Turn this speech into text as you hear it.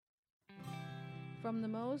From the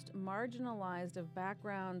most marginalized of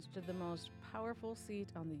backgrounds to the most powerful seat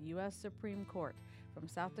on the U.S. Supreme Court. From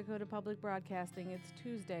South Dakota Public Broadcasting, it's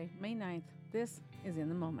Tuesday, May 9th. This is In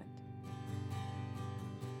the Moment.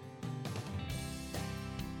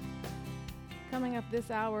 Coming up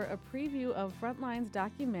this hour, a preview of Frontline's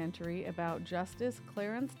documentary about Justice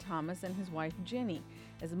Clarence Thomas and his wife Ginny.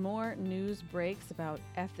 As more news breaks about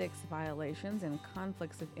ethics violations and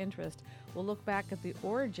conflicts of interest, we'll look back at the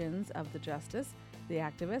origins of the justice, the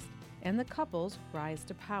activist, and the couple's rise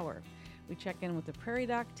to power. We check in with the Prairie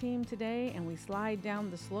Doc team today, and we slide down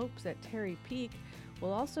the slopes at Terry Peak.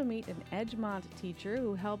 We'll also meet an Edgemont teacher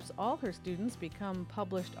who helps all her students become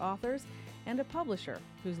published authors, and a publisher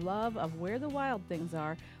whose love of where the wild things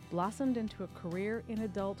are blossomed into a career in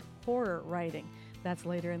adult horror writing. That's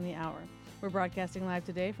later in the hour. We're broadcasting live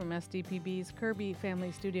today from SDPB's Kirby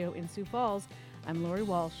Family Studio in Sioux Falls. I'm Lori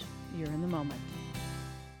Walsh. You're in the Moment.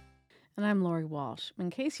 And I'm Lori Walsh. In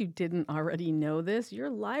case you didn't already know this, your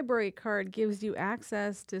library card gives you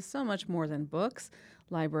access to so much more than books.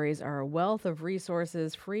 Libraries are a wealth of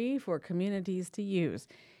resources free for communities to use.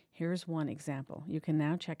 Here's one example. You can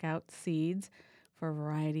now check out seeds for a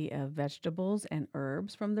variety of vegetables and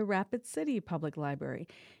herbs from the Rapid City Public Library.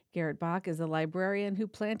 Garrett Bach is the librarian who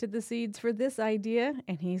planted the seeds for this idea,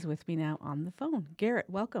 and he's with me now on the phone. Garrett,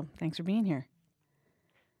 welcome. Thanks for being here.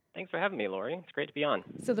 Thanks for having me, Lori. It's great to be on.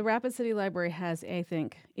 So the Rapid City Library has, I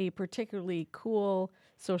think, a particularly cool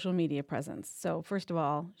social media presence. So first of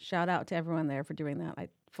all, shout out to everyone there for doing that. I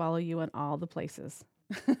follow you on all the places.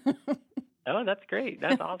 Oh, that's great.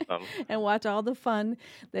 That's awesome. And watch all the fun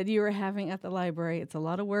that you are having at the library. It's a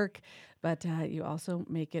lot of work, but you also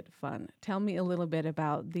make it fun. Tell me a little bit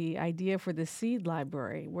about the idea for the Seed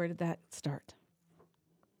Library. Where did that start?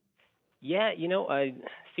 Yeah,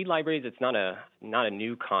 seed libraries, it's not a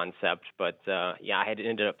new concept, but I had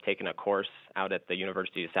ended up taking a course out at the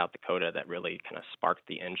University of South Dakota that really kind of sparked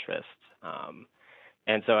the interest.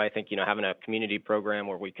 And so I think, having a community program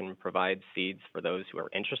where we can provide seeds for those who are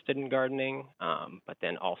interested in gardening, but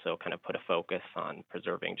then also kind of put a focus on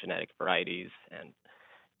preserving genetic varieties and,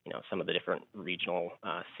 some of the different regional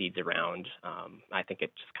seeds around. I think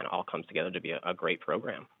it just kind of all comes together to be a great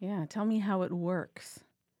program. Yeah, tell me how it works.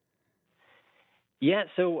 Yeah,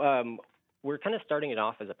 so we're kind of starting it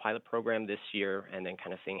off as a pilot program this year and then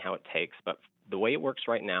kind of seeing how it takes. But the way it works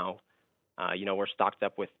right now, we're stocked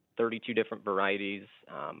up with 32 different varieties.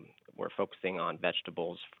 We're focusing on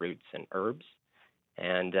vegetables, fruits, and herbs.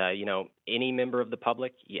 And, any member of the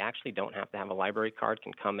public, you actually don't have to have a library card,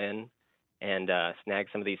 can come in and snag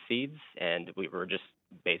some of these seeds. And we were just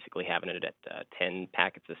basically having it at 10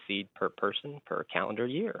 packets of seed per person per calendar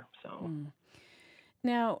year. So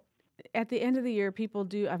Now, at the end of the year, people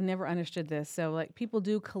do, I've never understood this, so people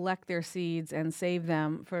do collect their seeds and save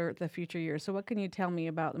them for the future years. So what can you tell me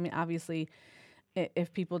about, obviously,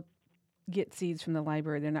 if people get seeds from the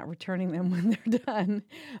library, they're not returning them when they're done,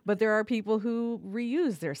 but there are people who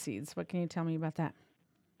reuse their seeds. What can you tell me about that?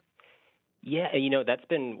 Yeah, that's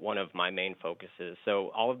been one of my main focuses. So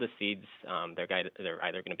all of the seeds, they're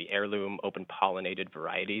either going to be heirloom, open-pollinated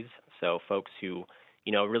varieties. So folks who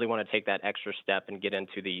really want to take that extra step and get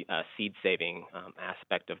into the seed saving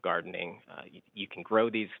aspect of gardening. You can grow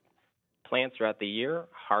these plants throughout the year,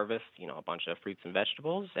 harvest, a bunch of fruits and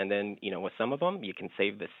vegetables, and then, with some of them, you can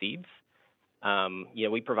save the seeds.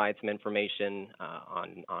 We provide some information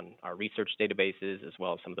on our research databases as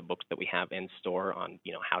well as some of the books that we have in store on,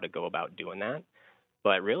 how to go about doing that.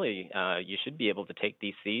 But really, you should be able to take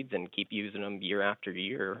these seeds and keep using them year after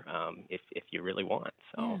year if you really want.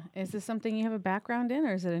 So, yeah. Is this something you have a background in,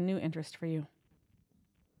 or is it a new interest for you?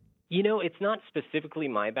 It's not specifically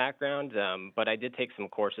my background, but I did take some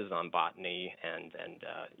courses on botany and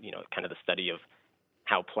kind of the study of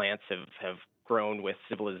how plants have grown with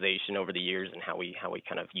civilization over the years and how we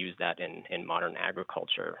kind of use that in modern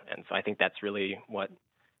agriculture. And so I think that's really what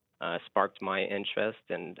sparked my interest,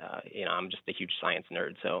 and I'm just a huge science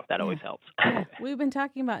nerd, so that always helps. Yeah. We've been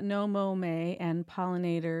talking about no mow may and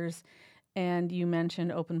pollinators, and you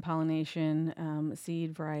mentioned open pollination,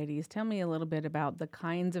 seed varieties. Tell me a little bit about the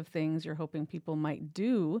kinds of things you're hoping people might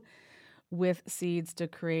do with seeds to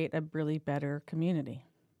create a really better community.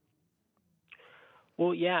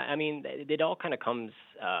 Well, yeah, it all kind of comes.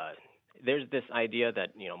 There's this idea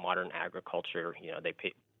that modern agriculture, they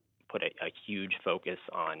put a huge focus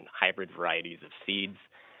on hybrid varieties of seeds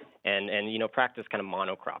and practice kind of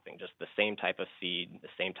monocropping, just the same type of seed, the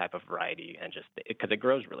same type of variety, and just because it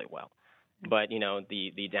grows really well. But,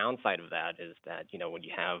 the downside of that is that, when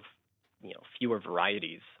you have, fewer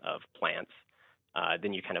varieties of plants,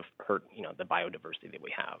 then you kind of hurt, the biodiversity that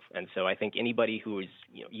we have. And so I think anybody who is,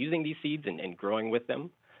 using these seeds and growing with them,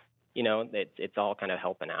 it's all kind of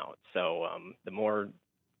helping out. So the more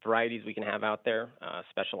varieties we can have out there,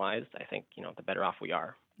 specialized, I think, the better off we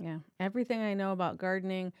are. Yeah. Everything I know about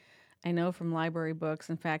gardening, I know from library books.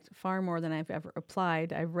 In fact, far more than I've ever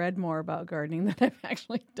applied. I've read more about gardening than I've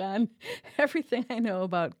actually done. Everything I know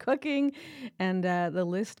about cooking, and the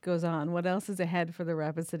list goes on. What else is ahead for the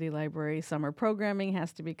Rapid City Library? Summer programming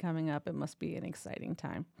has to be coming up. It must be an exciting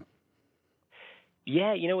time.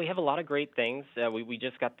 Yeah, we have a lot of great things. We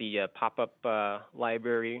just got the pop-up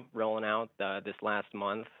library rolling out this last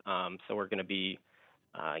month. So we're going to be,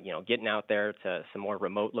 getting out there to some more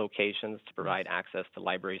remote locations to provide access to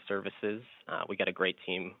library services. We got a great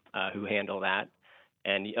team who handle that.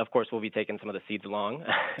 And, of course, we'll be taking some of the seeds along.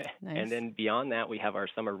 Nice. And then beyond that, we have our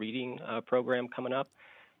summer reading program coming up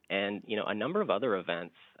and, a number of other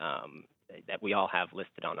events that we all have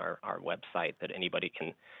listed on our website that anybody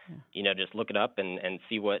can, just look it up and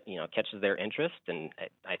see what, catches their interest. And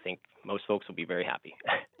I think most folks will be very happy.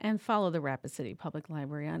 And follow the Rapid City Public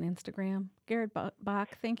Library on Instagram. Garrett Bach,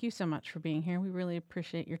 thank you so much for being here. We really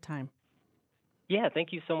appreciate your time. Yeah,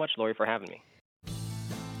 thank you so much, Lori, for having me.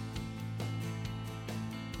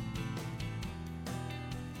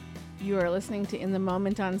 You are listening to In the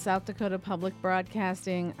Moment on South Dakota Public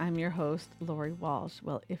Broadcasting. I'm your host, Lori Walsh.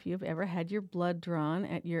 Well, if you've ever had your blood drawn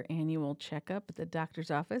at your annual checkup at the doctor's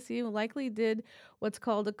office, you likely did what's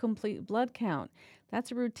called a complete blood count.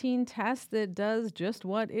 That's a routine test that does just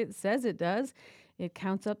what it says it does. It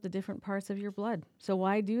counts up the different parts of your blood. So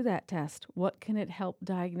why do that test? What can it help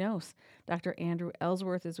diagnose? Dr. Andrew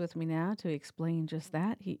Ellsworth is with me now to explain just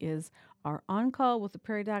that. He is our on-call with the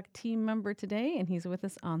Prairie Doc team member today, and he's with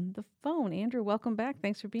us on the phone. Andrew, welcome back.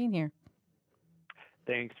 Thanks for being here.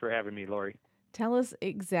 Thanks for having me, Lori. Tell us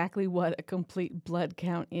exactly what a complete blood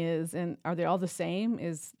count is, and are they all the same?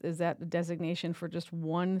 Is that the designation for just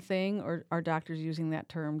one thing, or are doctors using that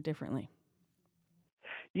term differently?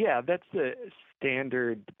 Yeah, that's the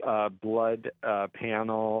standard blood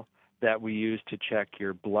panel that we use to check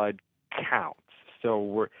your blood counts.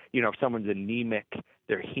 So if someone's anemic,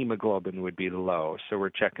 their hemoglobin would be low. So we're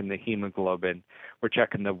checking the hemoglobin. We're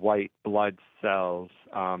checking the white blood cells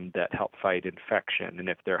that help fight infection. And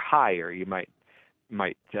if they're higher, you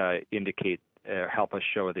might indicate, help us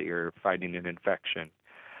show that you're fighting an infection.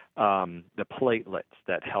 The platelets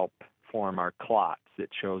that help form our clots, it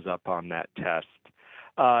shows up on that test,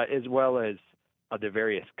 as well as the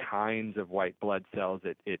various kinds of white blood cells.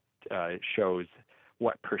 It shows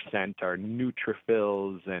what percent are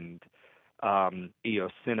neutrophils and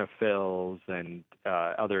eosinophils and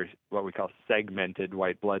other what we call segmented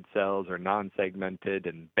white blood cells or non-segmented,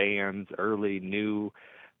 and bands, early, new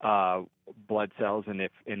blood cells. And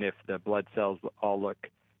if the blood cells all look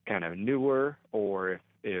kind of newer, or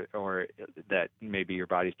that maybe your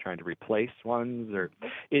body's trying to replace ones, or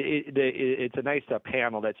it's a nice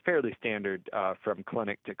panel that's fairly standard from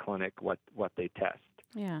clinic to clinic what they test.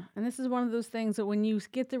 Yeah, and this is one of those things that when you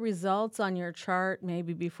get the results on your chart,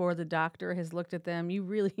 maybe before the doctor has looked at them, you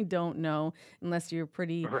really don't know, unless you're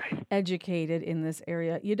pretty educated in this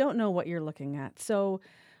area. You don't know what you're looking at. So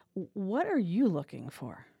what are you looking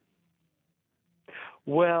for?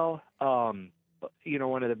 Well, one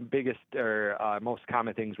of the biggest or most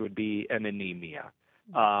common things would be an anemia.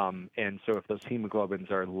 And so if those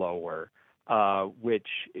hemoglobins are lower, which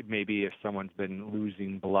maybe if someone's been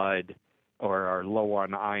losing blood or are low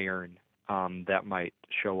on iron, that might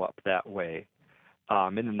show up that way.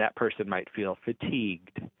 And then that person might feel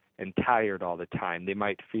fatigued and tired all the time. They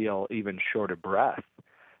might feel even short of breath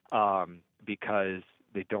because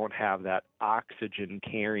they don't have that oxygen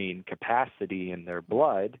carrying capacity in their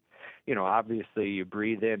blood. Obviously you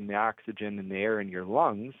breathe in the oxygen and the air in your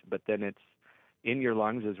lungs, but then it's in your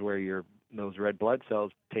lungs is where those red blood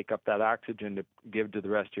cells take up that oxygen to give to the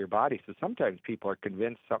rest of your body. So sometimes people are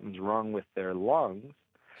convinced something's wrong with their lungs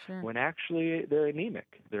when actually they're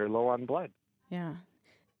anemic. They're low on blood. Yeah.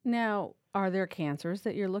 Now, are there cancers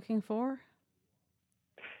that you're looking for?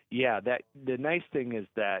 Yeah, the nice thing is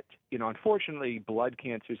that, unfortunately, blood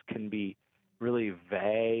cancers can be really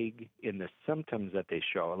vague in the symptoms that they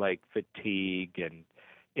show, like fatigue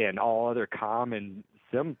and all other common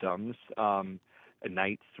symptoms,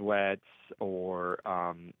 night sweats or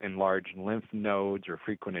enlarged lymph nodes or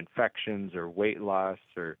frequent infections or weight loss,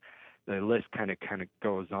 or the list kind of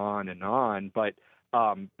goes on and on. But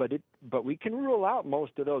we can rule out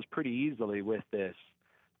most of those pretty easily with this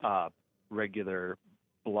regular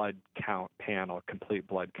blood count panel, complete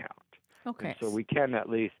blood count. Okay. And so we can at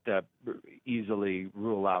least easily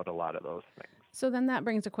rule out a lot of those things. So then that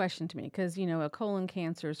brings a question to me because, a colon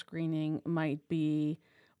cancer screening might be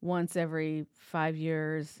once every 5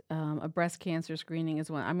 years. A breast cancer screening is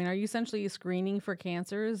one. I mean, are you essentially screening for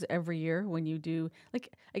cancers every year when you do?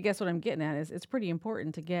 Like, I guess what I'm getting at is it's pretty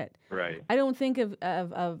important to get. Right. I don't think of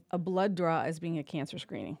a blood draw as being a cancer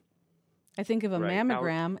screening. I think of a Right. Now,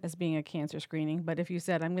 mammogram as being a cancer screening. But if you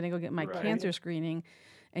said, I'm going to go get my right. cancer screening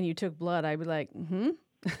and you took blood, I'd be like,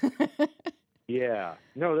 Yeah,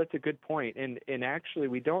 no, that's a good point. And actually,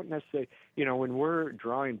 we don't necessarily, when we're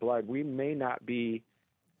drawing blood, we may not be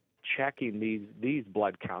checking these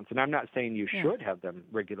blood counts. And I'm not saying you Yeah. should have them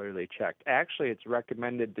regularly checked. Actually, it's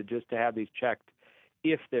recommended to have these checked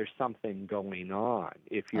if there's something going on.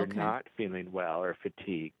 If you're Okay. not feeling well or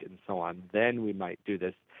fatigued and so on, then we might do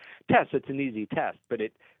this test. It's an easy test, but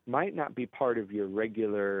it might not be part of your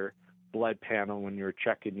regular blood panel when you're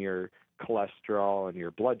checking your cholesterol and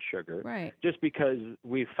your blood sugar. Right. Just because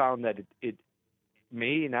we found that it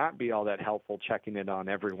may not be all that helpful checking it on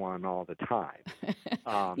everyone all the time.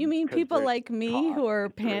 You mean 'cause people there's like me who are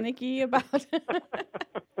cost to it. panicky about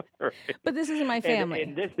Right. But this isn't my family.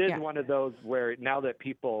 And this is Yeah. one of those where now that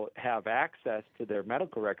people have access to their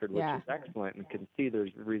medical record, which Yeah. is excellent, and can see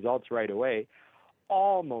the results right away,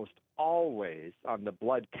 almost always on the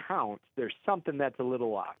blood counts, there's something that's a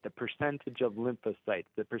little off. The percentage of lymphocytes,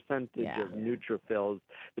 the percentage Yeah. of neutrophils,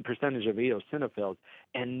 the percentage of eosinophils,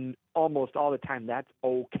 and almost all the time that's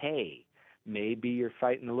okay. Maybe you're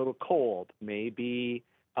fighting a little cold. Maybe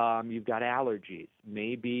you've got allergies.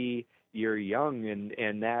 Maybe you're young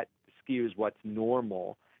and that skews what's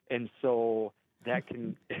normal. And so that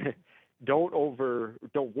can don't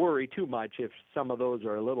worry too much if some of those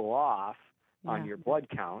are a little off on Yeah. your blood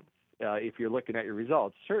counts. If you're looking at your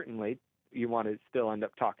results, certainly you want to still end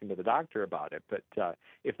up talking to the doctor about it. But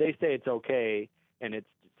if they say it's okay and it's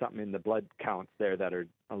something in the blood counts there that are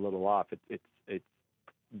a little off, it's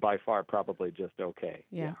by far probably just okay.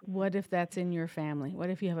 Yeah. What if that's in your family? What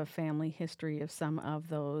if you have a family history of some of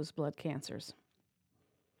those blood cancers?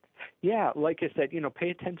 Yeah, like I said, pay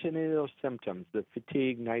attention to those symptoms: the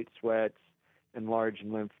fatigue, night sweats, enlarged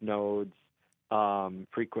lymph nodes,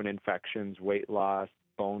 frequent infections, weight loss,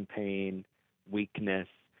 bone pain, weakness.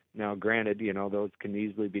 Now, granted, those can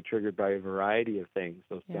easily be triggered by a variety of things,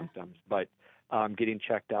 those Yeah. symptoms, but getting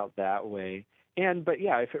checked out that way. But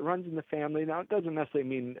yeah, if it runs in the family, now it doesn't necessarily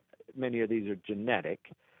mean many of these are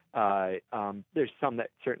genetic. There's some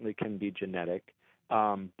that certainly can be genetic,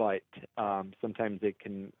 but sometimes it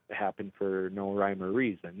can happen for no rhyme or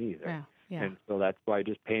reason either. Yeah. Yeah. And so that's why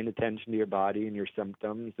just paying attention to your body and your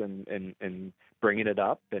symptoms and bringing it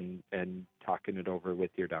up and talking it over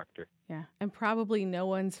with your doctor. Yeah. And probably no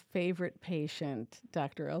one's favorite patient,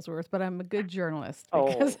 Dr. Ellsworth, but I'm a good journalist Oh.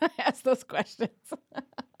 because I ask those questions.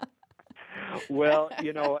 Well,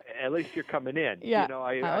 at least you're coming in. Yeah.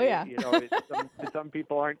 Yeah. Some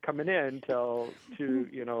people aren't coming in till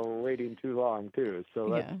waiting too long too. So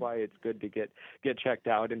that's Yeah. why it's good to get checked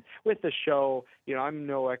out. And with the show, I'm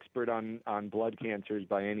no expert on blood cancers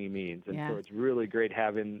by any means, and Yeah. so it's really great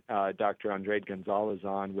having Dr. Andrade Gonzalez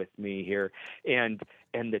on with me here, and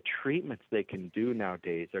the treatments they can do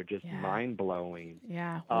nowadays are just Yeah. mind blowing.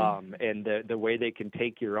 Yeah. And the way they can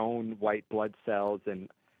take your own white blood cells and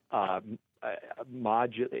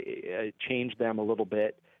change them a little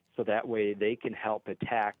bit so that way they can help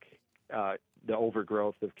attack the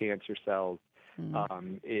overgrowth of cancer cells.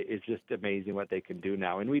 It's just amazing what they can do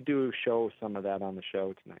now. And we do show some of that on the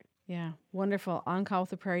show tonight. Yeah, wonderful. On Call with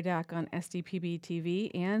the Prairie Doc on SDPB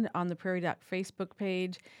TV and on the Prairie Doc Facebook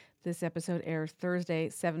page. This episode airs Thursday,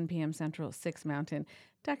 7 p.m. Central, 6 Mountain.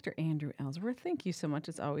 Dr. Andrew Ellsworth, thank you so much.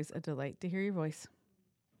 It's always a delight to hear your voice.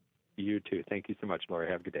 You too. Thank you so much, Lori.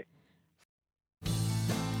 Have a good day.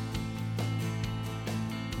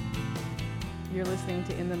 You're listening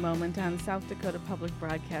to In the Moment on South Dakota Public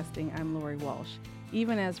Broadcasting. I'm Lori Walsh.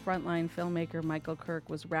 Even as Frontline filmmaker Michael Kirk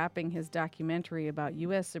was wrapping his documentary about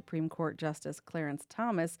U.S. Supreme Court Justice Clarence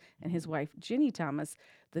Thomas and his wife Ginny Thomas,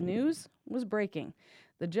 the news was breaking.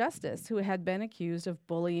 The justice, who had been accused of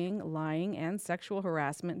bullying, lying, and sexual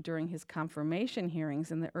harassment during his confirmation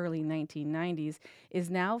hearings in the early 1990s,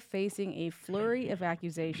 is now facing a flurry of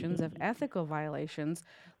accusations of ethical violations,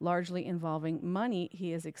 largely involving money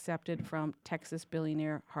he has accepted from Texas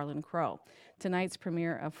billionaire Harlan Crow. Tonight's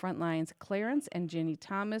premiere of Frontline's Clarence and Ginny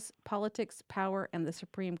Thomas, Politics, Power, and the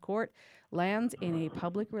Supreme Court lands in a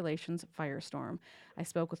public relations firestorm. I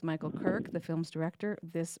spoke with Michael Kirk, the film's director,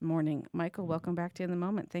 this morning. Michael, welcome back to In the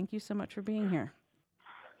Moment. Thank you so much for being here.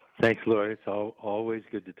 Thanks, Lori. It's always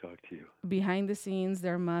good to talk to you. Behind the scenes,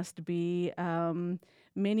 there must be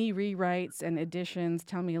many rewrites and additions.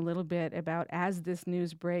 Tell me a little bit about, as this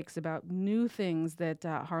news breaks, about new things that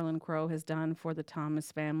Harlan Crow has done for the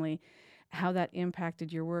Thomas family, how that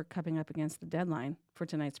impacted your work coming up against the deadline for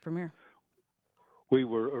tonight's premiere. We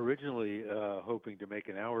were originally hoping to make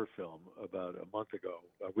an hour film about a month ago.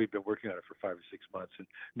 We've been working on it for 5 or 6 months and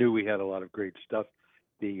knew we had a lot of great stuff.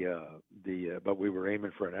 But we were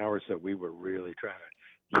aiming for an hour, so we were really trying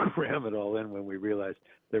to cram it all in when we realized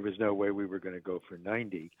there was no way we were going to go for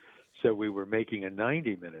 90. So we were making a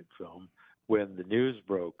 90-minute film when the news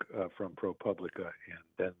broke from ProPublica and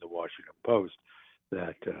then the Washington Post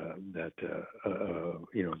that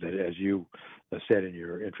as you said in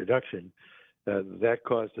your introduction, that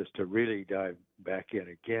caused us to really dive back in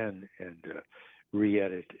again and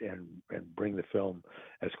re-edit and bring the film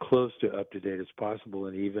as close to up to date as possible.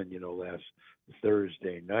 And even last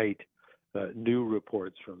Thursday night, new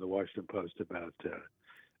reports from the Washington Post about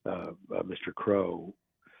Mr. Crow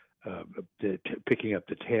picking up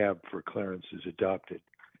the tab for Clarence's adopted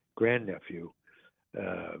grandnephew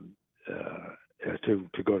to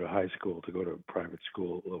go to high school, to go to a private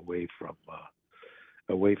school away from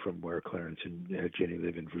where Clarence and Ginny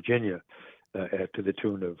live in Virginia, to the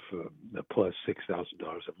tune of plus $6,000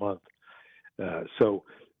 a month. So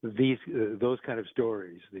those kind of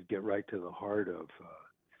stories that get right to the heart of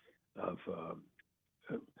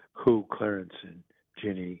who Clarence and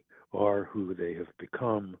Ginny are, who they have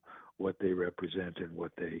become, what they represent, and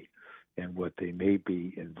what they may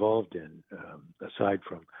be involved in, aside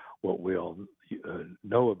from what we all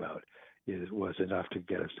know about, was enough to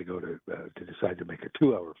get us to go to decide to make a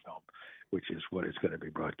 2-hour film, which is what is going to be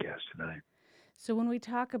broadcast tonight. So when we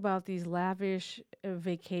talk about these lavish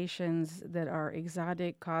vacations that are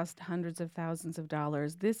exotic, cost hundreds of thousands of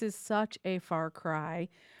dollars, this is such a far cry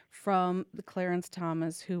from the Clarence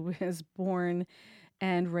Thomas who was born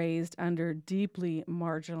and raised under deeply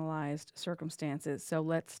marginalized circumstances. So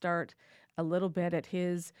let's start a little bit at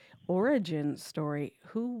his origin story.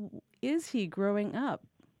 Who is he growing up?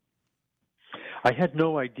 I had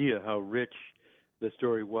no idea how rich the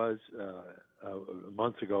story was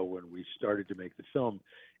months ago when we started to make the film,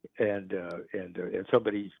 and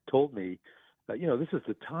somebody told me, this is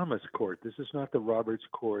the Thomas Court. This is not the Roberts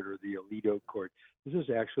Court or the Alito Court. This is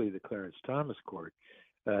actually the Clarence Thomas Court,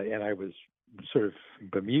 and I was sort of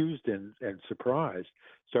bemused and surprised.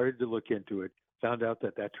 Started to look into it, found out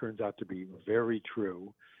that turns out to be very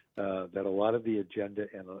true. That a lot of the agenda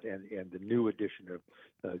and the new addition of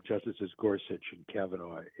Justices Gorsuch and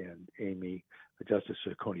Kavanaugh and Amy, Justice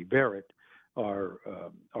Coney Barrett, are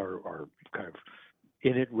kind of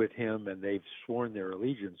in it with him, and they've sworn their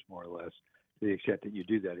allegiance more or less, to the extent that you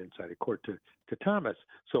do that inside a court, to Thomas.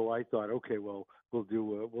 So I thought, okay, well, we'll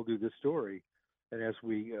do this story, and as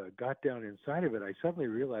we got down inside of it, I suddenly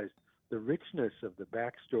realized the richness of the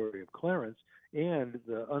backstory of Clarence and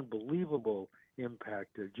the unbelievable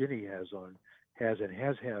impact Ginny has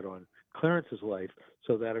had on Clarence's life.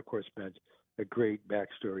 So that, of course, meant a great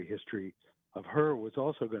backstory history of her was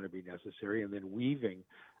also going to be necessary, and then weaving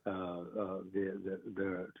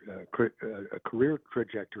the career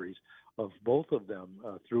trajectories of both of them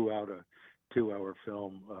throughout a 2-hour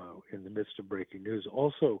film in the midst of breaking news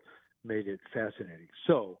also made it fascinating.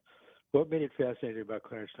 So what made it fascinating about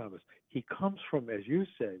Clarence Thomas? He comes from, as you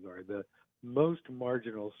say, Laura, the most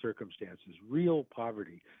marginal circumstances, real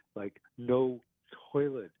poverty, like no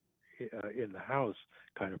toilet in the house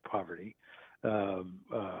kind of poverty,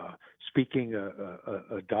 speaking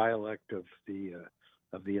a dialect of the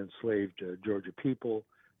enslaved Georgia people,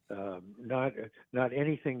 not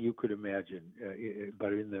anything you could imagine.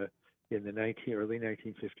 But in the early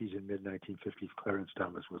 1950s and mid 1950s, Clarence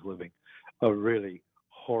Thomas was living a really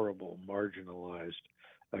horrible, marginalized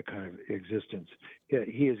kind of existence.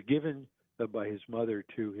 He is given by his mother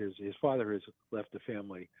to his father has left the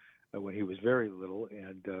family when he was very little,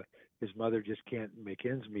 and his mother just can't make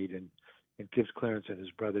ends meet, and gives Clarence and his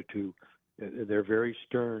brother to their very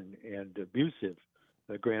stern and abusive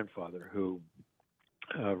grandfather, who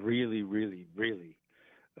really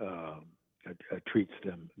treats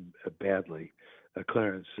them badly.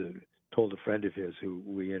 Clarence told a friend of his who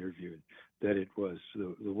we interviewed that it was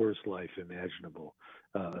the worst life imaginable,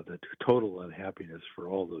 the total unhappiness for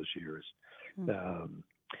all those years. And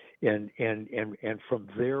from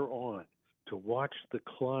there on, to watch the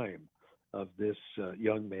climb of this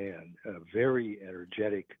young man, a very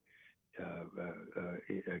energetic,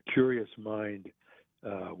 curious mind,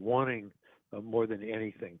 wanting more than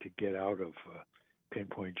anything to get out of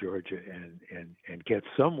Pinpoint, Georgia, and get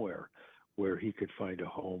somewhere where he could find a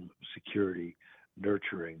home, security,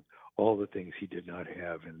 nurturing, all the things he did not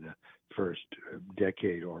have in the first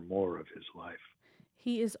decade or more of his life.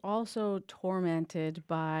 he is also tormented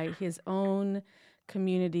by his own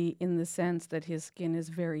community in the sense that his skin is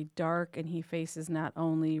very dark and he faces not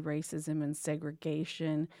only racism and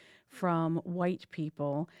segregation from white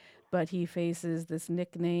people, but he faces this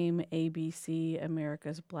nickname ABC,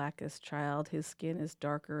 America's Blackest Child. His skin is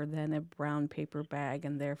darker than a brown paper bag,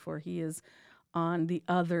 and therefore he is on the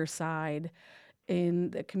other side in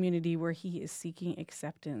the community where he is seeking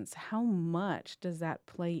acceptance. How much does that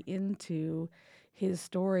play into his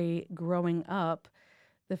story growing up?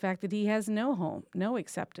 The fact that he has no home, no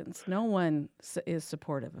acceptance, no one is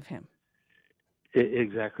supportive of him.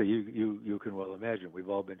 Exactly. You can well imagine. We've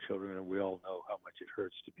all been children, and we all know how much it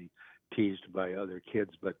hurts to be teased by other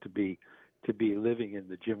kids. But to be living in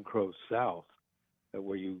the Jim Crow South,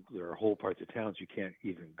 where there are whole parts of towns you can't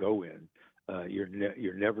even go in.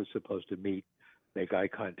 You're never supposed to make eye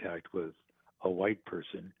contact with a white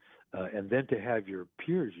person, and then to have your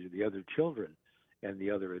peers, the other children, and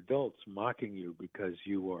the other adults mocking you because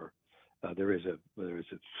you are. There is a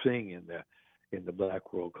thing in the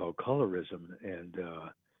black world called colorism,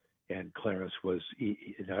 and Clarence was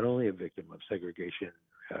not only a victim of segregation,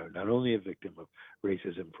 not only a victim of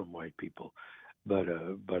racism from white people, but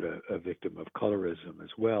a victim of colorism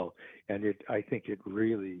as well. And I think it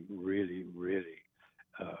really, really, really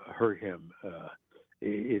hurt him.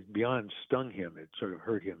 It beyond stung him. It sort of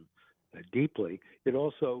hurt him deeply. It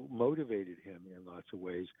also motivated him in lots of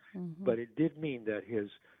ways, but it did mean that his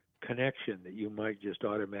connection that you might just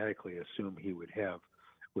automatically assume he would have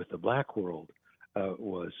with the black world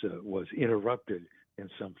was interrupted in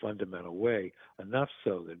some fundamental way, enough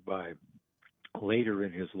so that by later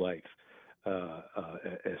in his life,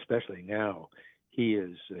 especially now,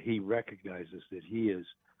 he recognizes that he is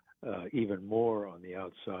even more on the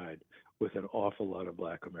outside with an awful lot of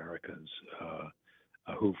black Americans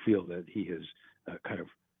who feel that he has kind of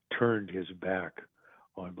turned his back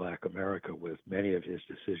on black America with many of his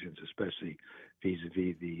decisions, especially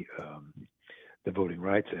vis-a-vis the Voting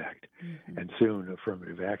Rights Act and soon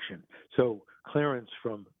affirmative action. So Clarence,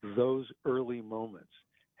 from those early moments,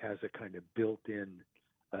 has a kind of built-in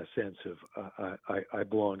sense of I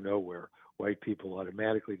belong nowhere. White people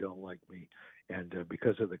automatically don't like me, and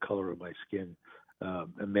because of the color of my skin,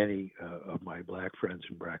 many of my black friends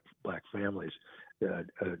and black families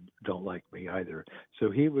don't like me either.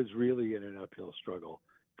 So he was really in an uphill struggle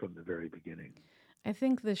from the very beginning. I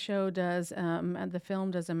think the show does, and the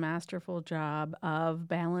film does a masterful job of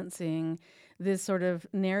balancing this sort of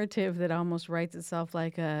narrative that almost writes itself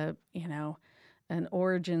like an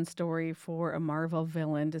origin story for a Marvel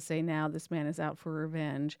villain to say now this man is out for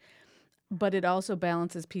revenge. But it also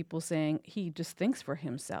balances people saying he just thinks for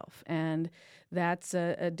himself. And that's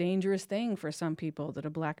a dangerous thing for some people, that a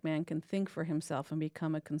black man can think for himself and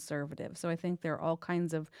become a conservative. So I think there are all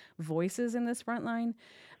kinds of voices in this Frontline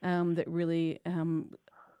that really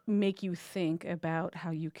make you think about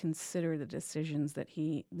how you consider the decisions that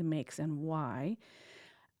he makes and why.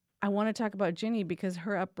 I want to talk about Ginny because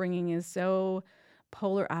her upbringing is so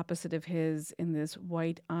polar opposite of his in this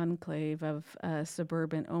white enclave of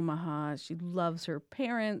suburban Omaha. She loves her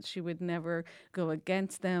parents. She would never go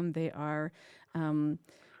against them. They are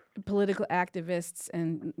political activists,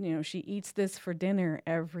 and she eats this for dinner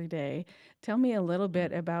every day. Tell me a little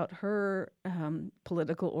bit about her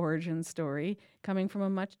political origin story, coming from a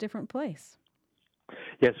much different place.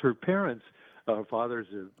 Yes, her parents. Her father's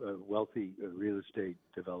a wealthy real estate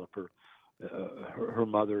developer. Her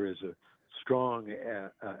mother is a strong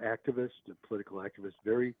activist, a political activist,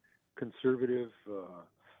 very conservative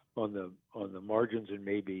on the margins and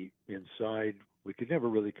maybe inside. We could never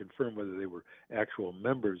really confirm whether they were actual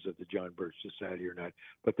members of the John Birch Society or not,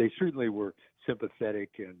 but they certainly were sympathetic.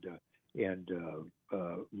 And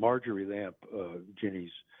Marjorie Lamp,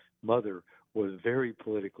 Ginny's mother, was very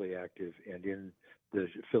politically active and in the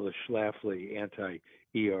Phyllis Schlafly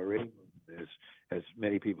anti-ERA movement. As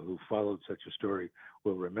many people who followed such a story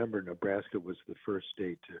will remember, Nebraska was the first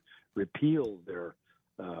state to repeal their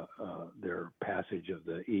passage of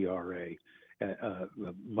the ERA.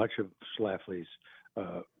 Much of Schlafly's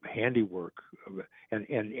handiwork,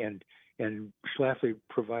 and Schlafly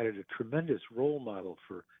provided a tremendous role model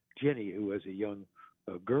for Ginny, who as a young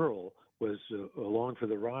girl was along for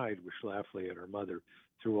the ride with Schlafly and her mother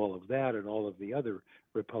through all of that and all of the other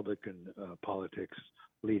Republican politics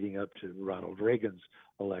leading up to Ronald Reagan's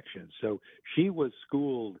election. So she was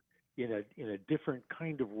schooled in a different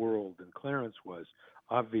kind of world than Clarence was.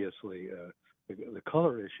 Obviously, the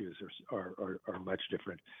color issues are much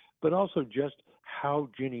different, but also just how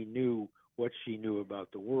Ginny knew what she knew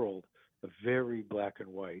about the world, very black and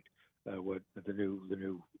white, what the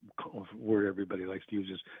new word everybody likes to use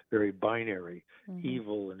is very binary,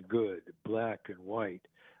 evil and good, black and white,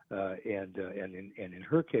 and in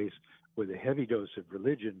her case, with a heavy dose of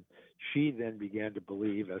religion, she then began to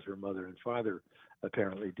believe, as her mother and father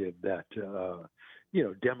apparently did, that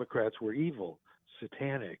Democrats were evil,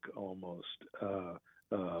 satanic almost.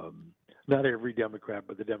 Not every Democrat,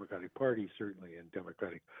 but the Democratic Party certainly, and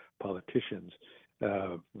Democratic politicians,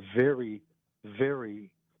 very,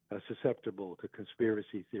 very susceptible to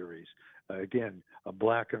conspiracy theories. Again, a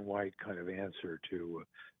black and white kind of answer to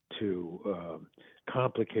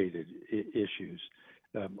complicated issues.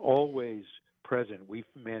 Always present. We've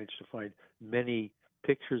managed to find many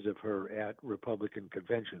pictures of her at Republican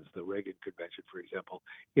conventions, the Reagan convention, for example,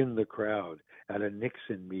 in the crowd, at a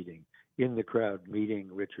Nixon meeting, in the crowd meeting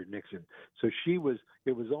Richard Nixon. So it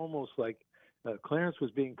was almost like Clarence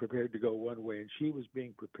was being prepared to go one way, and she was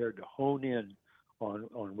being prepared to hone in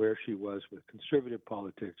on where she was with conservative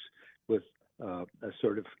politics, with a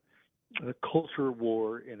sort of a culture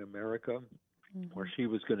war in America, where she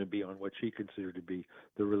was going to be on what she considered to be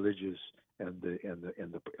the religious and the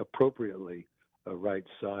appropriately right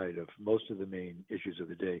side of most of the main issues of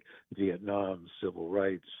the day: Vietnam, civil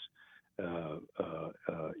rights,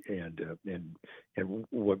 and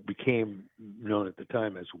what became known at the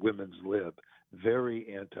time as women's lib,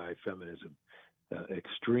 very anti-feminism,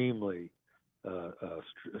 extremely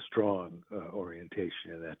strong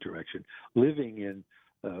orientation in that direction, living in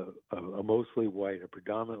a mostly white, a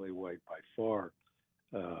predominantly white by far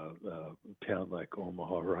town like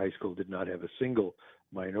Omaha. Her high school did not have a single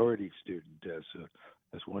minority student,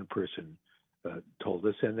 as one person told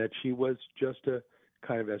us, and that she was just a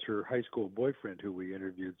kind of, as her high school boyfriend who we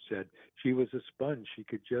interviewed said, she was a sponge.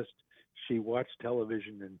 She watched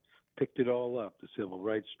television and picked it all up, the civil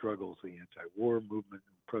rights struggles, the anti-war movement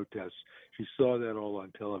and protests. She saw that all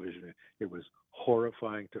on television. It was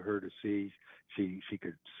horrifying to her to see. She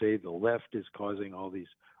could say the left is causing all these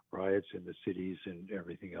riots in the cities and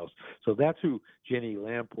everything else. So that's who Jenny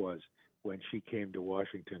Lamp was when she came to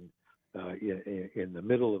Washington in the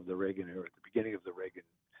middle of the Reagan, or at the beginning of the Reagan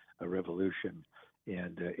Revolution,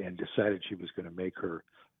 and decided she was going to make her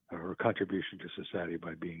contribution to society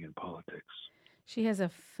by being in politics. She has a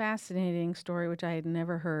fascinating story, which I had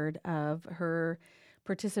never heard of, her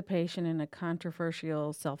participation in a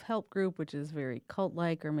controversial self-help group, which is very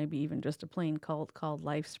cult-like, or maybe even just a plain cult, called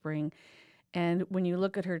LifeSpring. And when you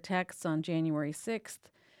look at her texts on January 6th,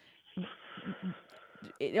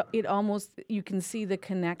 it almost, you can see the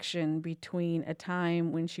connection between a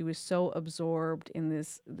time when she was so absorbed in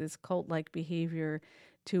this cult-like behavior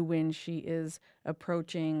to when she is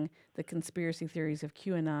approaching the conspiracy theories of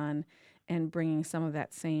QAnon and bringing some of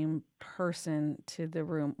that same person to the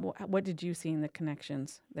room. What did you see in the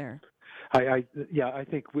connections there? I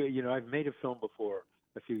think I've made a film before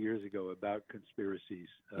a few years ago about conspiracies,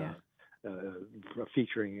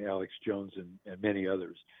 featuring Alex Jones and many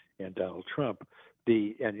others, and Donald Trump.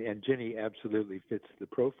 And Jenny absolutely fits the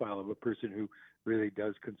profile of a person who really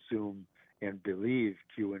does consume and believe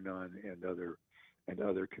QAnon and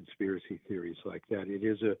other conspiracy theories like that.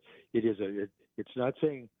 It's not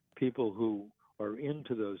saying people who are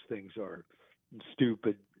into those things are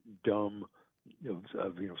stupid, dumb,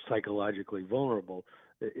 psychologically vulnerable.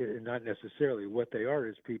 Not necessarily. What they are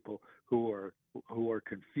is people who are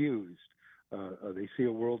confused. They see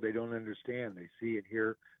a world they don't understand. They see and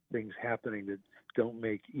hear things happening that don't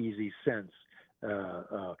make easy sense.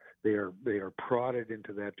 They are prodded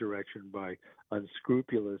into that direction by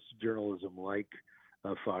unscrupulous journalism like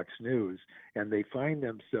Fox News, and they find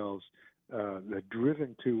themselves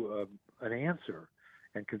driven to an answer.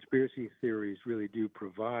 And conspiracy theories really do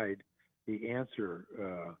provide the answer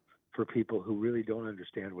for people who really don't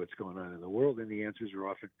understand what's going on in the world. And the answers are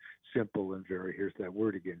often simple and very, here's that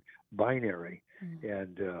word again, binary.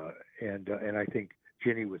 And I think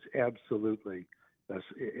Jenny was absolutely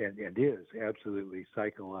and is absolutely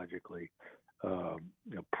psychologically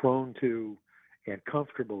prone to and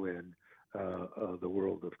comfortable in the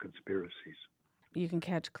world of conspiracies. You can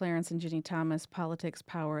catch Clarence and Jenny Thomas, Politics,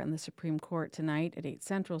 Power, and the Supreme Court tonight at 8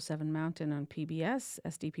 Central, 7 Mountain on PBS,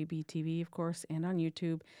 SDPB TV, of course, and on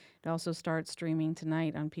YouTube. It also starts streaming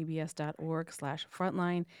tonight on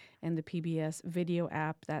pbs.org/frontline and the PBS video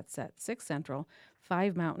app. That's at 6 Central,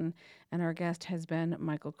 5 Mountain. And our guest has been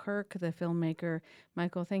Michael Kirk, the filmmaker.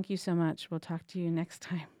 Michael, thank you so much. We'll talk to you next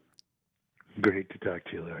time. Great to talk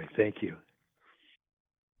to you, Larry. Thank you.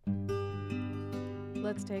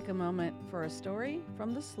 Let's take a moment for a story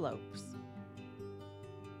from the slopes.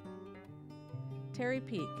 Terry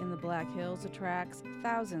Peak in the Black Hills attracts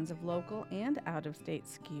thousands of local and out-of-state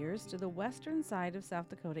skiers to the western side of South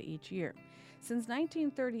Dakota each year. Since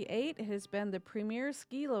 1938, it has been the premier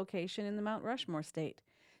ski location in the Mount Rushmore state.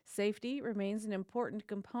 Safety remains an important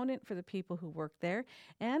component for the people who work there,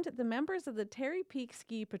 and the members of the Terry Peak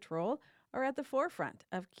Ski Patrol are at the forefront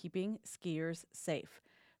of keeping skiers safe.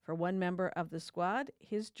 For one member of the squad,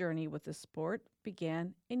 his journey with the sport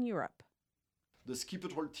began in Europe. The ski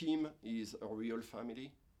patrol team is a real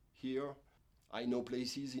family here. I know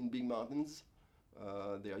places in big mountains.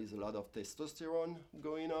 There is a lot of testosterone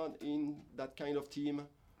going on in that kind of team.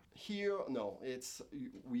 Here, no,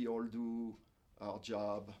 we all do our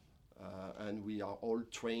job and we are all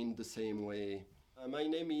trained the same way. My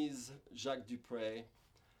name is Jacques Dupré.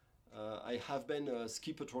 I have been a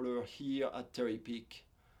ski patroller here at Terry Peak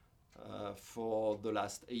for the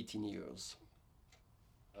last 18 years.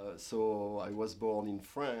 So I was born in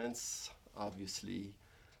France, obviously,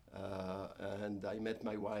 and I met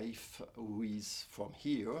my wife, who is from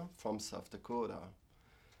here, from South Dakota.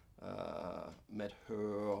 Met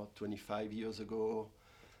her 25 years ago.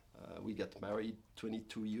 We got married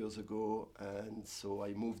 22 years ago, and so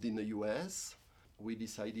I moved in the U.S. We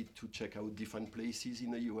decided to check out different places in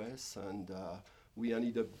the U.S., and we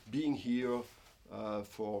ended up being here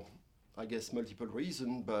for, I guess, multiple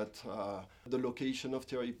reasons, but the location of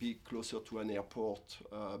Terry Peak, closer to an airport,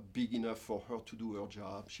 big enough for her to do her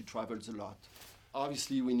job. She travels a lot.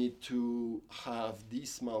 Obviously, we need to have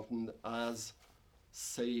this mountain as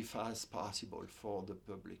safe as possible for the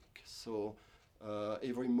public. So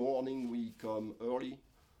every morning we come early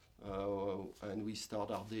and we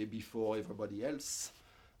start our day before everybody else,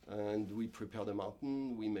 and we prepare the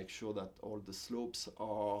mountain. We make sure that all the slopes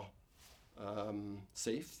are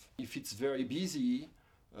safe. If it's very busy,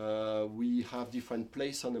 we have different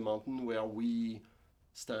places on the mountain where we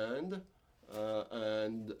stand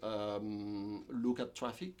and look at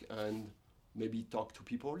traffic and maybe talk to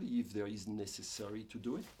people if there is necessary to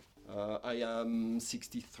do it. I am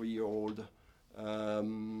 63-year-old.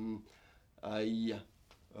 I'm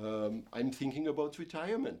thinking about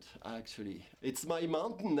retirement, actually. It's my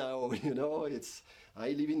mountain now, I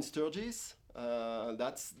live in Sturgis.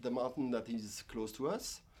 That's the mountain that is close to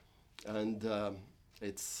us, and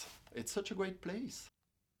it's such a great place.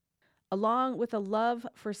 Along with a love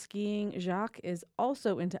for skiing, Jacques is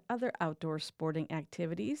also into other outdoor sporting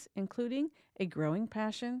activities, including a growing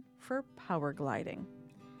passion for power gliding.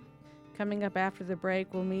 Coming up after the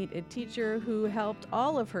break, we'll meet a teacher who helped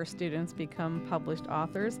all of her students become published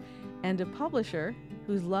authors, and a publisher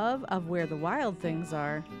whose love of where the wild things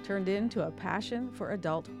are turned into a passion for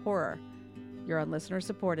adult horror. You're on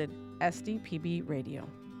listener-supported SDPB Radio.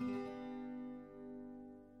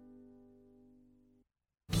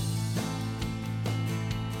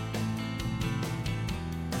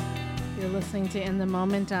 You're listening to In the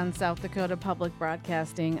Moment on South Dakota Public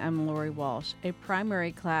Broadcasting. I'm Lori Walsh. A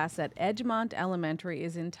primary class at Edgemont Elementary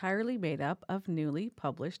is entirely made up of newly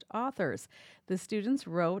published authors. The students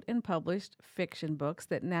wrote and published fiction books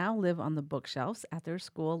that now live on the bookshelves at their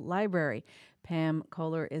school library. Pam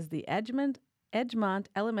Kohler is the Edgemont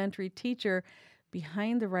Elementary teacher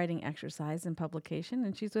behind the writing exercise and publication,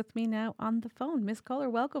 and she's with me now on the phone. Miss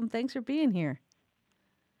Kohler, welcome. Thanks for being here.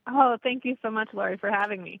 Oh, thank you so much, Lori, for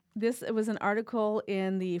having me. This was an article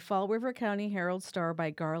in the Fall River County Herald-Star by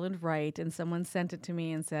Garland Wright, and someone sent it to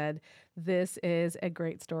me and said, this is a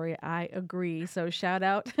great story. I agree. So shout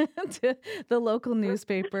out to the local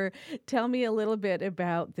newspaper. Tell me a little bit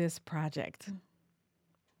about this project.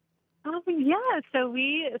 So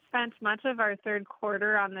we spent much of our third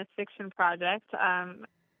quarter on this fiction project.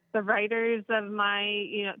 The writers of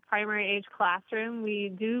my primary age classroom,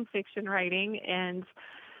 we do fiction writing, and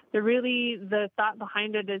the thought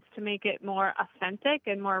behind it is to make it more authentic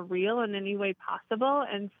and more real in any way possible.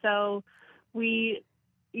 And so we,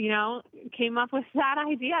 came up with that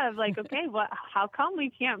idea of okay, how come we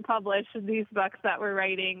can't publish these books that we're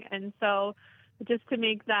writing? And so just to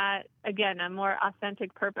make that, again, a more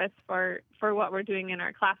authentic purpose for what we're doing in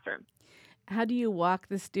our classroom. How do you walk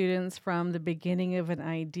the students from the beginning of an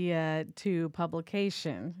idea to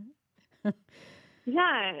publication?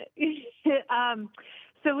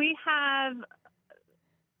 So we have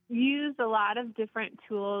used a lot of different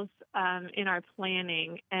tools in our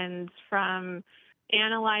planning, and from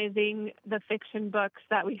analyzing the fiction books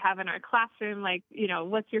that we have in our classroom,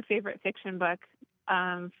 what's your favorite fiction book,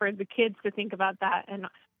 for the kids to think about that, and,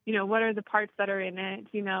 what are the parts that are in it?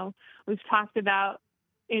 We've talked about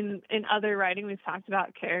in other writing, we've talked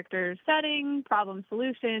about character setting, problem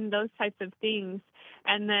solution, those types of things.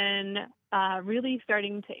 And then really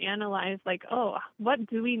starting to analyze, like, oh, what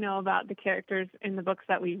do we know about the characters in the books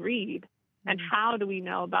that we read? And how do we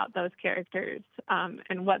know about those characters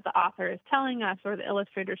and what the author is telling us or the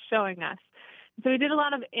illustrator showing us? So we did a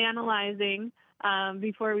lot of analyzing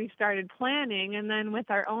before we started planning. And then with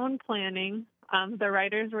our own planning, the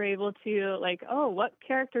writers were able to, like, oh, what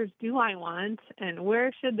characters do I want? And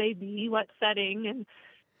where should they be? What setting?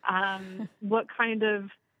 And what kind of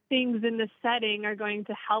things in the setting are going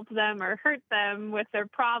to help them or hurt them with their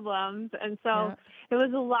problems? And so it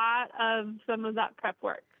was a lot of some of that prep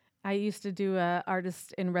work. I used to do a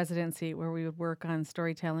artist in residency where we would work on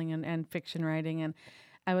storytelling and fiction writing, and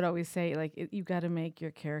I would always say, like, you got to make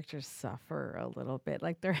your characters suffer a little bit.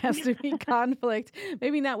 Like, there has to be conflict.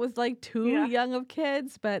 Maybe not with, like, too young of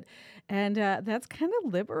kids, but, and that's kind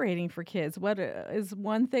of liberating for kids. What is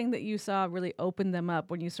one thing that you saw really open them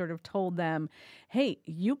up when you sort of told them, hey,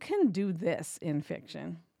 you can do this in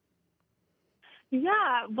fiction?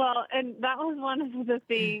 Yeah, well, and that was one of the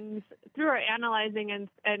things through our analyzing,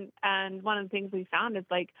 and one of the things we found is,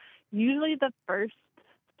 like, usually the first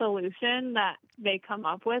solution that they come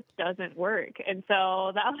up with doesn't work. And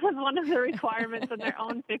so that was one of the requirements in their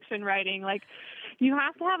own fiction writing. Like, you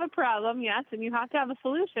have to have a problem, yes, and you have to have a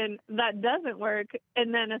solution that doesn't work,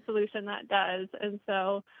 and then a solution that does. And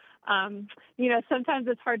so, sometimes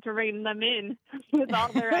it's hard to rein them in with all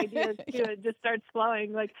their ideas too. It just starts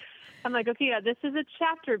flowing. Like, I'm like, okay, this is a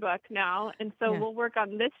chapter book now, and so we'll work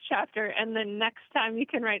on this chapter, and then next time you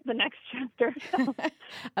can write the next chapter. So.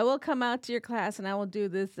 I will come out to your class, and I will do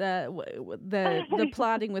this, the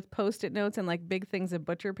plotting with Post-it notes and, like, big things of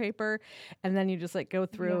butcher paper, and then you just, like, go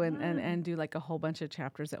through and do, like, a whole bunch of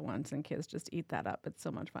chapters at once, and kids just eat that up. It's so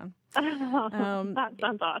much fun. That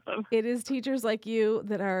sounds awesome. It is teachers like you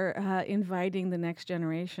that are inviting the next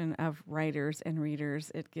generation of writers and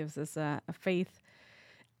readers. It gives us a faith.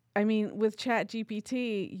 I mean, with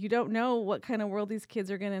ChatGPT, you don't know what kind of world these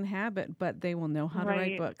kids are going to inhabit, but they will know how to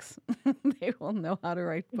write books. They will know how to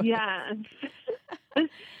write books. Yes.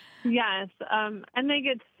 Yes. And they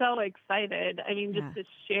get so excited. I mean, just to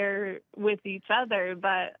share with each other.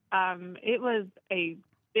 But it was a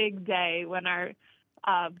big day when our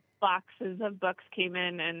boxes of books came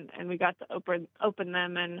in, and we got to open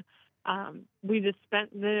them, and we just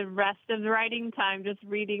spent the rest of the writing time just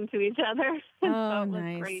reading to each other. Oh, so it was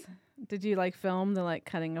nice. Great. Did you, like, film the, like,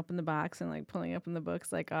 cutting open the box and, like, pulling open the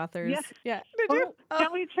books like authors? Yes. Yeah. Did you? Yeah,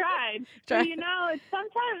 we tried. But, it's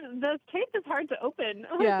sometimes the tape is hard to open.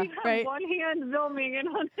 Yeah, you have one hand filming and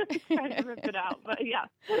one hand trying to rip it out. But, yeah.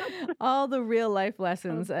 All the real life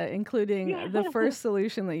lessons, including the first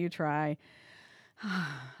solution that you try,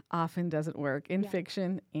 often doesn't work in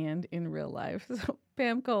fiction and in real life. So,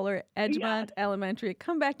 Pam Kohler, Edgemont Elementary,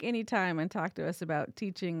 come back anytime and talk to us about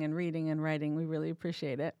teaching and reading and writing. We really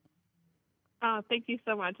appreciate it. Oh, thank you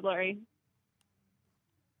so much, Lori.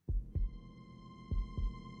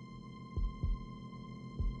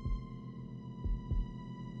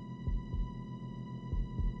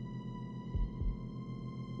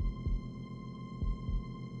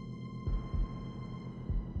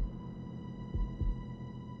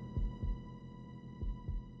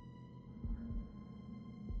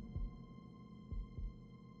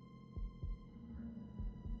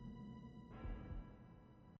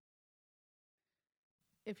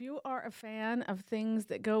 If you are a fan of things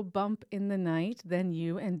that go bump in the night, then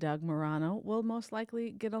you and Doug Morano will most likely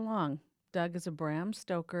get along. Doug is a Bram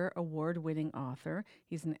Stoker award-winning author.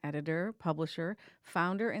 He's an editor, publisher,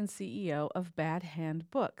 founder, and CEO of Bad Hand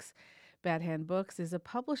Books. Bad Hand Books is a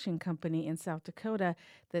publishing company in South Dakota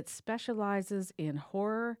that specializes in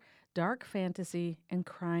horror, dark fantasy, and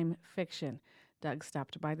crime fiction. Doug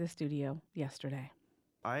stopped by the studio yesterday.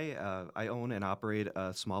 I own and operate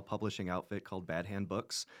a small publishing outfit called Bad Hand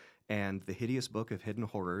Books, and The Hideous Book of Hidden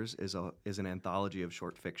Horrors is an anthology of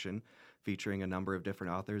short fiction featuring a number of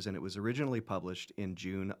different authors, and it was originally published in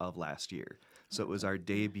June of last year. So it was our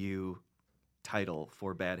debut title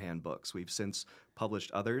for Bad Hand Books. We've since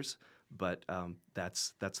published others, but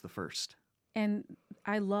that's the first. And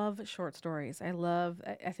I love short stories.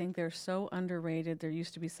 I think they're so underrated. There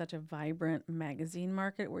used to be such a vibrant magazine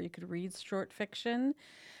market where you could read short fiction.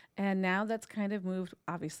 And now that's kind of moved,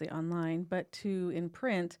 obviously, online, but to in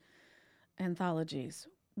print anthologies.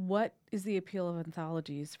 What is the appeal of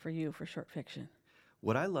anthologies for you for short fiction?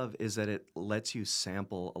 What I love is that it lets you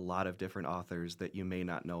sample a lot of different authors that you may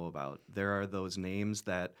not know about. There are those names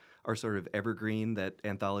that are sort of evergreen that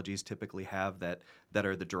anthologies typically have that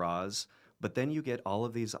are the draws. But then you get all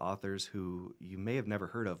of these authors who you may have never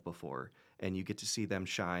heard of before, and you get to see them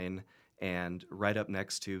shine and right up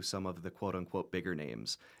next to some of the quote-unquote bigger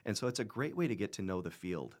names. And so it's a great way to get to know the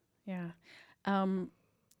field. Yeah.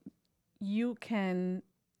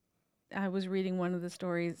 I was reading one of the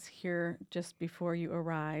stories here just before you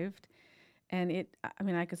arrived, and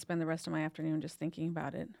I could spend the rest of my afternoon just thinking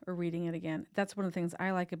about it or reading it again. That's one of the things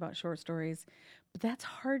I like about short stories, but that's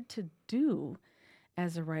hard to do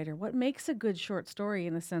as a writer. What makes a good short story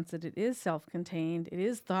in the sense that it is self-contained, it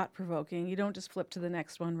is thought-provoking, you don't just flip to the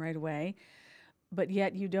next one right away, but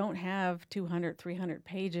yet you don't have 200, 300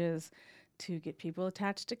 pages to get people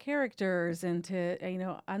attached to characters and to,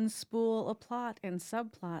 unspool a plot and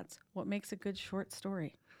subplots. What makes a good short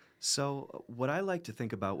story? So what I like to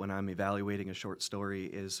think about when I'm evaluating a short story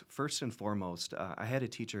is, first and foremost, I had a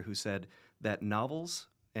teacher who said that novels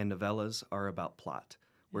and novellas are about plot,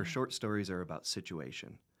 where short stories are about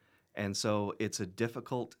situation. And so it's a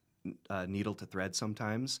difficult needle to thread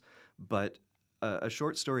sometimes, but a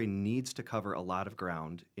short story needs to cover a lot of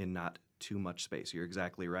ground in not too much space. You're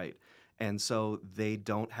exactly right. And so they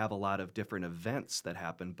don't have a lot of different events that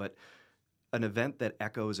happen, but an event that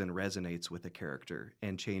echoes and resonates with a character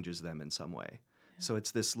and changes them in some way. Yeah. So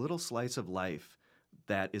it's this little slice of life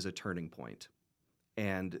that is a turning point.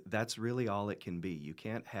 And that's really all it can be. You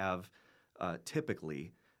can't have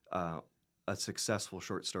typically a successful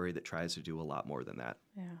short story that tries to do a lot more than that.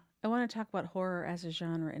 Yeah. I want to talk about horror as a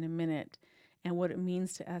genre in a minute and what it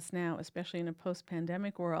means to us now, especially in a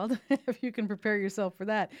post-pandemic world, if you can prepare yourself for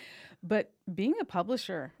that. But being a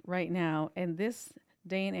publisher right now, in this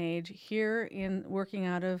day and age, here in working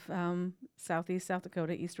out of Southeast South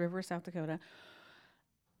Dakota, East River, South Dakota,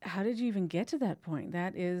 how did you even get to that point?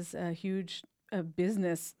 That is a huge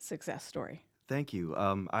business success story. Thank you.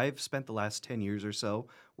 I've spent the last 10 years or so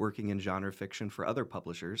working in genre fiction for other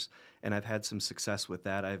publishers, and I've had some success with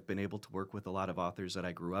that. I've been able to work with a lot of authors that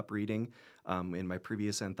I grew up reading in my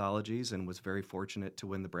previous anthologies, and was very fortunate to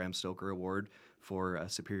win the Bram Stoker Award for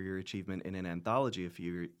Superior Achievement in an Anthology a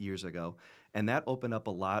few years ago, and that opened up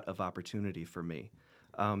a lot of opportunity for me.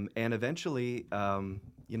 And eventually,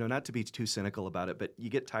 not to be too cynical about it, but you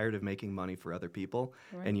get tired of making money for other people,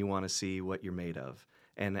 right, and you want to see what you're made of.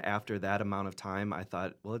 And after that amount of time, I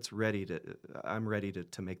thought, well, I'm ready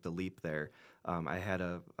to make the leap there. I had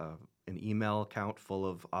an email account full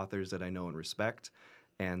of authors that I know and respect,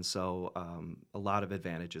 and so a lot of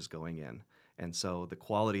advantages going in. And so the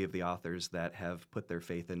quality of the authors that have put their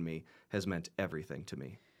faith in me has meant everything to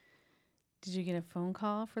me. Did you get a phone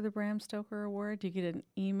call for the Bram Stoker Award? Did you get an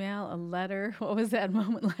email, a letter? What was that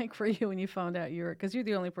moment like for you when you found out because you're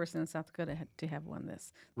the only person in South Dakota to have won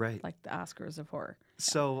this, right? Like the Oscars of horror.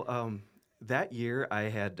 So that year I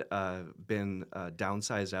had been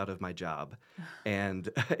downsized out of my job, and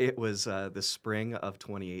it was the spring of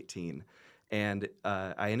 2018. And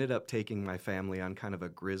I ended up taking my family on kind of a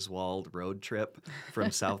Griswold road trip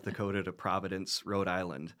from South Dakota to Providence, Rhode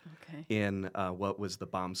Island, in what was the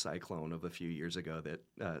bomb cyclone of a few years ago.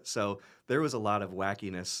 So there was a lot of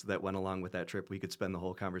wackiness that went along with that trip. We could spend the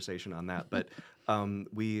whole conversation on that. But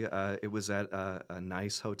it was at a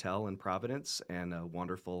nice hotel in Providence and a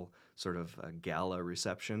wonderful sort of gala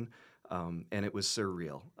reception. And it was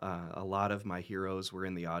surreal. A lot of my heroes were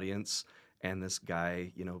in the audience. And this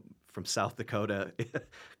guy, from South Dakota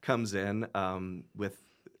comes in with,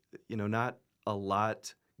 not a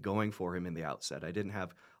lot going for him in the outset. I didn't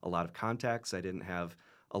have a lot of contacts. I didn't have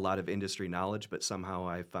a lot of industry knowledge, but somehow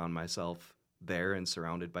I found myself there and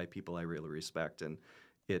surrounded by people I really respect. And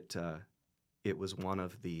it was one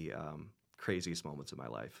of the craziest moments of my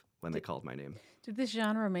life when they called my name. Did this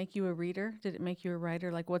genre make you a reader? Did it make you a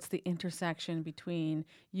writer? Like, what's the intersection between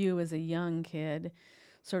you as a young kid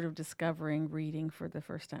sort of discovering reading for the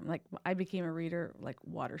first time? Like, I became a reader like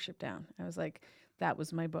Watership Down. I was like, that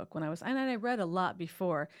was my book when and I read a lot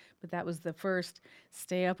before, but that was the first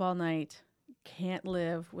stay up all night, can't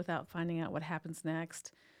live without finding out what happens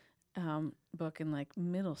next book in like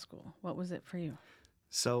middle school. What was it for you?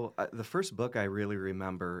 So the first book I really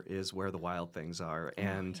remember is Where the Wild Things Are.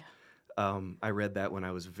 And I read that when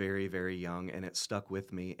I was very, very young, and it stuck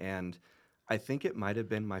with me. And I think it might have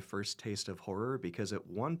been my first taste of horror, because at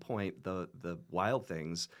one point the wild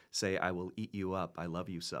things say, "I will eat you up, I love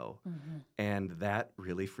you so." Mm-hmm. And that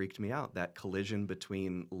really freaked me out, that collision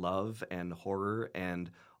between love and horror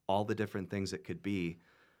and all the different things it could be,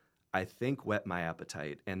 I think whet my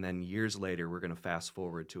appetite. And then years later, we're going to fast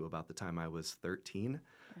forward to about the time I was 13.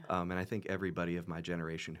 Yeah. And I think everybody of my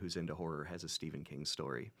generation who's into horror has a Stephen King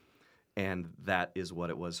story. And that is what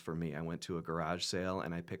it was for me. I went to a garage sale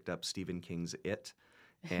and I picked up Stephen King's It,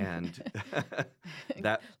 And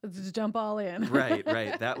that let's just jump all in. right.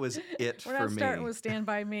 That was it We're for not me. starting with Stand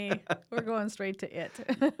By Me. We're going straight to it.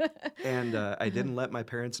 And I didn't let my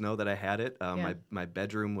parents know that I had it. Yeah. My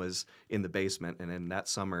bedroom was in the basement, and in that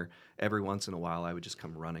summer, every once in a while, I would just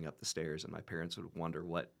come running up the stairs, and my parents would wonder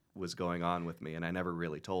what was going on with me, and I never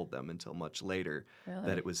really told them until much later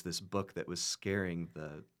that it was this book that was scaring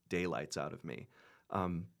the daylights out of me.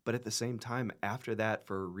 But at the same time, after that,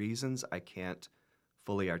 for reasons I can't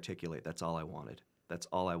fully articulate, that's all I wanted. That's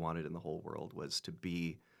all I wanted in the whole world, was to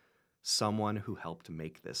be someone who helped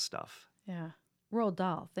make this stuff. Yeah. Roald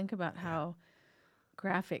Dahl. Think about how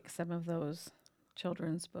graphic some of those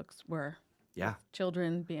children's books were. Yeah.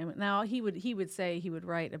 Children being now he would say he would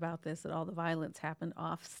write about this, that all the violence happened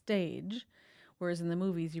off stage, whereas in the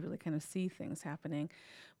movies you really kind of see things happening.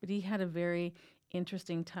 But he had a very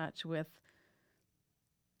interesting touch with,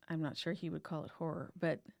 I'm not sure he would call it horror,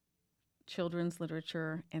 but children's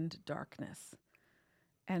literature and darkness.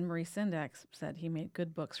 And Maurice Sendak said he made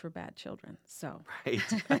good books for bad children. So right,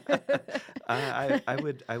 I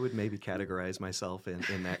would maybe categorize myself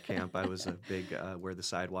in that camp. I was a big Where the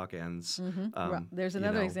Sidewalk Ends. There's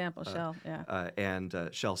another example, Shel. And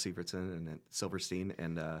Shel Silverstein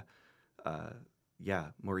and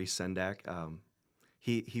Maurice Sendak.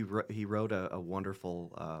 He wrote a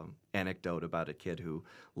wonderful anecdote about a kid who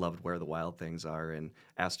loved Where the Wild Things Are and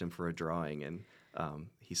asked him for a drawing, and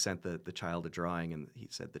he sent the child a drawing, and he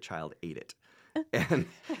said the child ate it. And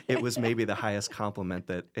it was maybe the highest compliment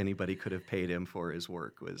that anybody could have paid him for his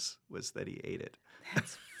work was that he ate it.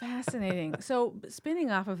 That's fascinating. So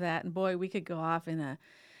spinning off of that, and boy, we could go off in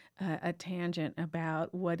a tangent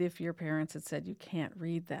about what if your parents had said you can't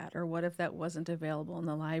read that, or what if that wasn't available in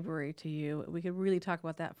the library to you. We could really talk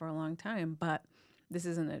about that for a long time, but this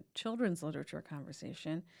isn't a children's literature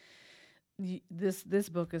conversation. This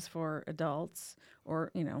book is for adults,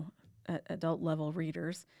 or adult level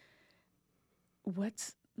readers.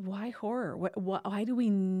 Why horror? Why do we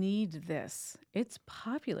need this? It's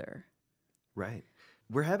popular. Right.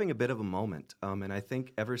 We're having a bit of a moment, and I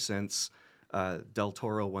think ever since Del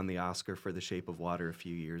Toro won the Oscar for The Shape of Water a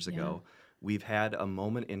few years ago, we've had a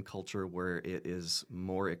moment in culture where it is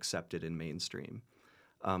more accepted in mainstream.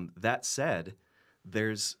 That said,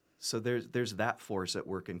 there's that force at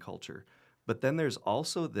work in culture. But then there's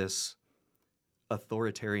also this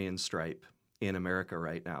authoritarian stripe in America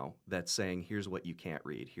right now that's saying, here's what you can't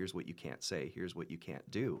read, here's what you can't say, here's what you can't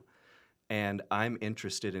do. And I'm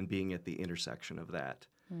interested in being at the intersection of that.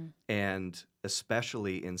 And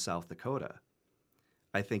especially in South Dakota,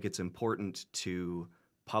 I think it's important to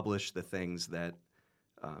publish the things that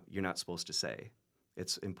you're not supposed to say.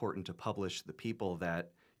 It's important to publish the people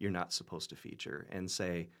that you're not supposed to feature and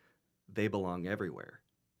say they belong everywhere.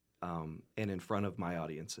 And in front of my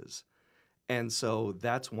audiences. And so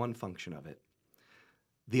that's one function of it.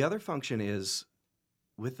 The other function is,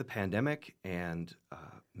 with the pandemic and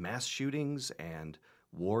mass shootings and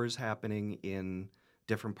wars happening in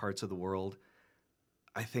different parts of the world,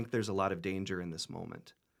 I think there's a lot of danger in this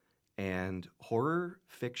moment. And horror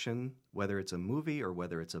fiction, whether it's a movie or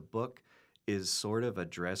whether it's a book, is sort of a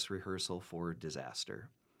dress rehearsal for disaster.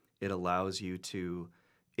 It allows you to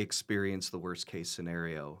experience the worst case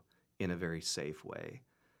scenario in a very safe way.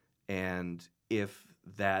 And if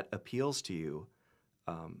that appeals to you,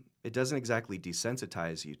 it doesn't exactly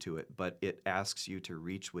desensitize you to it, but it asks you to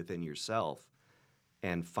reach within yourself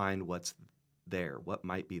and find what's there, what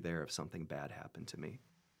might be there if something bad happened to me.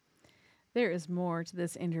 There is more to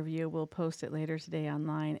this interview. We'll post it later today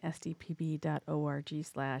online, sdpb.org/news.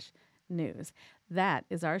 That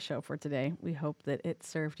is our show for today. We hope that it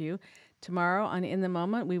served you. Tomorrow on In the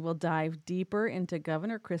Moment, we will dive deeper into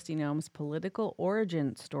Governor Kristi Noem's political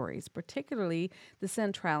origin stories, particularly the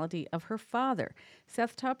centrality of her father.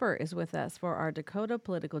 Seth Tupper is with us for our Dakota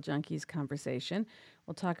Political Junkies conversation.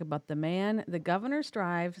 We'll talk about the man the governor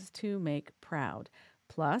strives to make proud.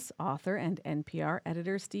 Plus, author and NPR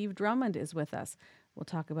editor Steve Drummond is with us. We'll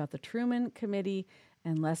talk about the Truman Committee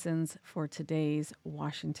and lessons for today's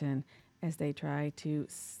Washington as they try to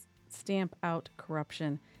stamp out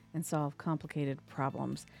corruption and solve complicated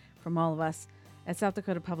problems. From all of us at South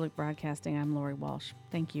Dakota Public Broadcasting, I'm Lori Walsh.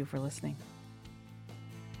 Thank you for listening.